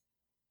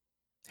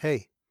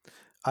Hey,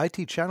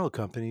 IT channel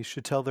companies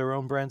should tell their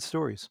own brand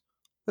stories.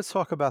 Let's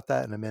talk about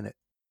that in a minute.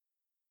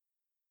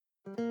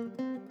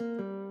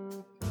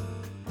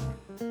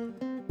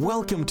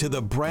 Welcome to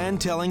the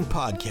Brand Telling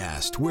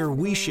Podcast, where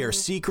we share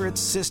secrets,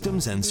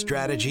 systems, and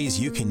strategies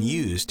you can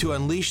use to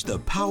unleash the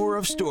power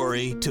of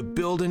story to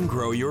build and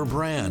grow your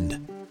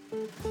brand.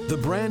 The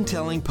Brand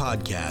Telling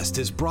Podcast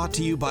is brought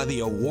to you by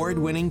the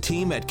award-winning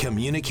team at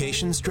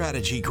Communication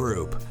Strategy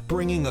Group,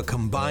 bringing a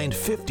combined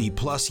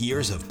 50-plus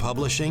years of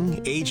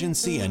publishing,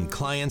 agency, and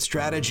client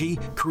strategy,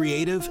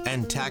 creative,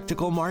 and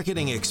tactical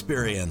marketing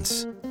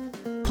experience.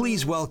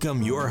 Please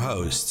welcome your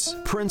hosts,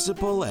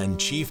 Principal and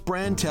Chief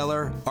Brand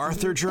Teller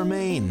Arthur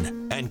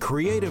Germain and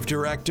Creative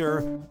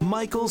Director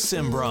Michael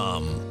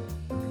Simbram.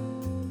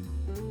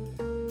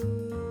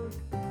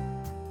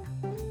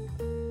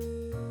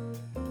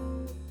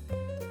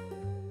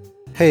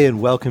 Hey,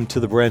 and welcome to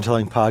the Brand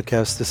Telling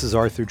Podcast. This is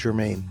Arthur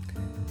Germain.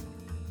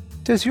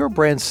 Does your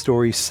brand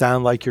story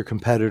sound like your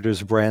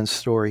competitor's brand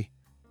story?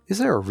 Is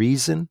there a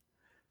reason?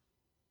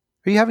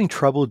 Are you having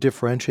trouble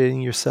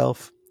differentiating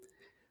yourself?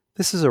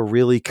 This is a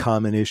really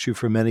common issue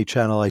for many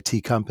channel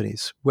IT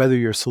companies, whether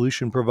you're a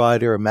solution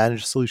provider, a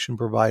managed solution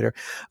provider,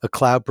 a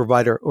cloud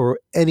provider, or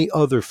any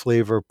other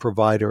flavor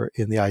provider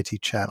in the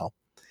IT channel.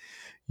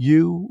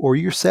 You or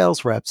your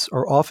sales reps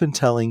are often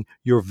telling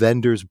your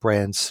vendor's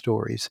brand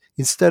stories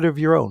instead of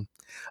your own.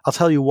 I'll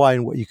tell you why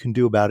and what you can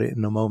do about it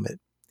in a moment.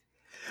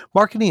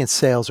 Marketing and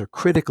sales are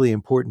critically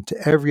important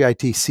to every IT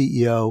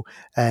CEO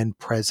and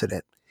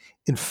president.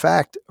 In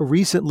fact, a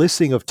recent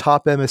listing of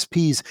top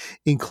MSPs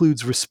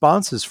includes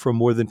responses from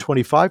more than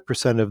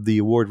 25% of the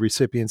award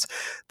recipients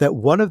that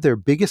one of their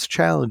biggest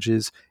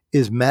challenges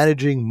is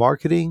managing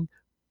marketing,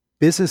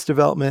 business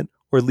development,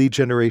 or lead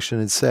generation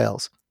and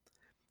sales.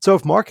 So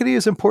if marketing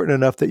is important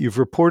enough that you've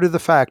reported the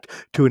fact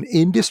to an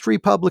industry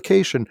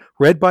publication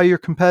read by your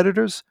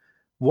competitors,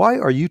 why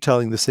are you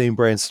telling the same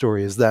brand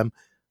story as them,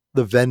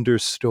 the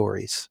vendor's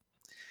stories?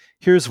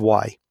 Here's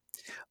why.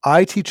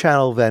 IT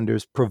channel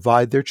vendors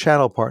provide their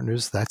channel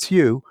partners, that's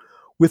you,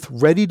 with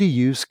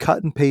ready-to-use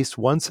cut-and-paste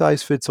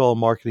one-size-fits-all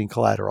marketing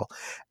collateral,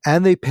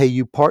 and they pay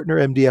you partner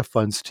MDF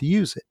funds to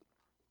use it.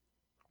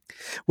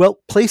 Well,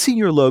 placing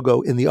your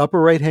logo in the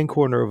upper right-hand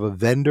corner of a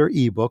vendor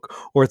ebook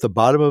or at the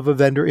bottom of a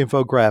vendor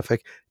infographic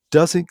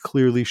doesn't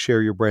clearly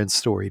share your brand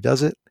story,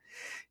 does it?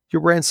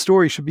 Your brand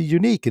story should be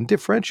unique and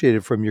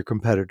differentiated from your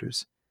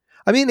competitors.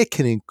 I mean, it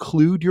can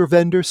include your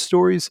vendor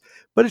stories,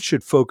 but it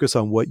should focus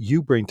on what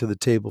you bring to the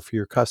table for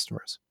your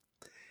customers.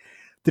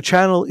 The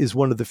channel is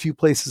one of the few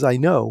places I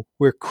know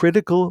where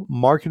critical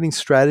marketing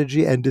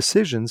strategy and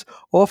decisions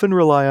often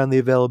rely on the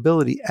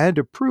availability and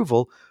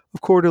approval of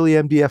quarterly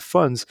MDF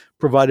funds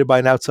provided by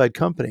an outside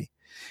company.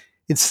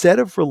 Instead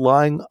of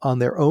relying on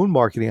their own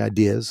marketing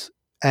ideas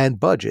and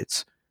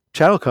budgets,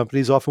 channel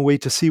companies often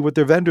wait to see what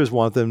their vendors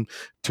want them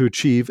to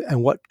achieve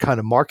and what kind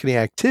of marketing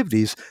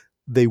activities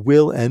they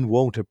will and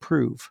won't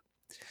approve.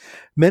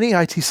 Many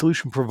IT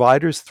solution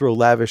providers throw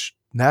lavish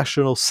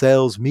national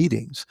sales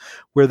meetings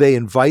where they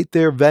invite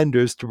their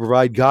vendors to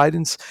provide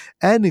guidance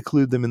and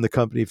include them in the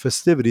company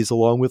festivities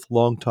along with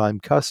longtime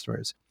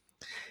customers.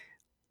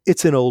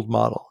 It's an old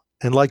model,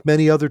 and like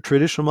many other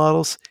traditional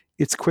models,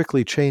 it's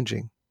quickly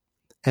changing.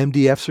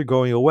 MDFs are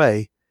going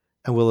away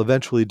and will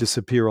eventually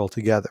disappear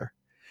altogether.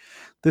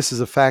 This is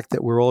a fact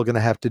that we're all going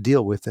to have to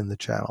deal with in the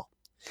channel.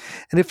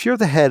 And if you're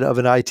the head of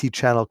an IT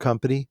channel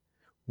company,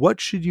 what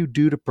should you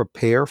do to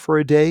prepare for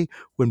a day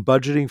when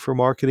budgeting for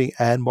marketing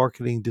and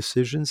marketing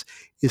decisions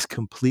is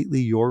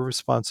completely your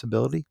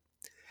responsibility?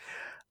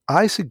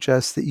 I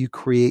suggest that you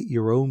create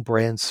your own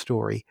brand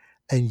story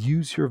and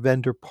use your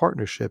vendor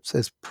partnerships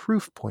as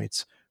proof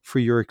points for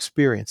your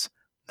experience,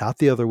 not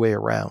the other way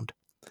around.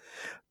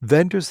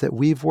 Vendors that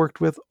we've worked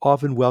with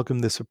often welcome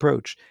this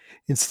approach.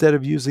 Instead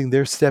of using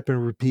their step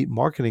and repeat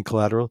marketing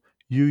collateral,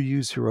 you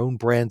use your own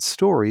brand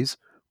stories,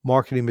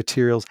 marketing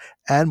materials,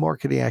 and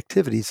marketing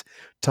activities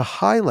to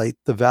highlight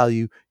the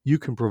value you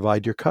can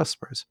provide your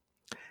customers.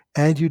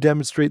 And you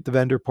demonstrate the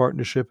vendor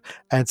partnership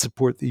and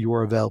support that you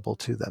are available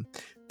to them.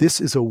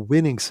 This is a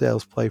winning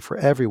sales play for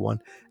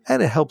everyone,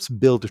 and it helps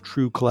build a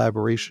true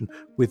collaboration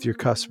with your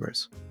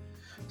customers.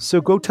 So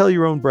go tell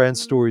your own brand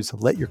stories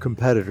and let your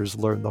competitors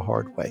learn the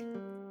hard way.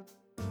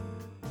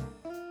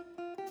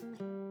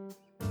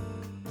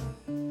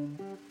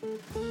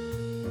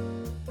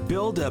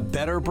 Build a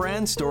better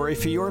brand story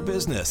for your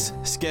business.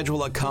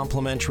 Schedule a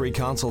complimentary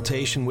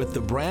consultation with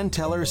the brand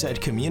tellers at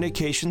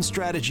Communication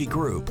Strategy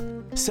Group.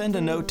 Send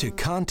a note to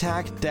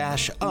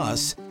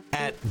contact-us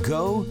at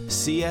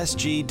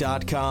gocsg.com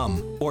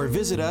or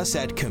visit us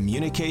at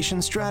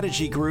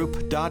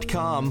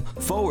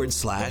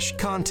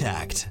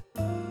communicationstrategygroup.com/contact.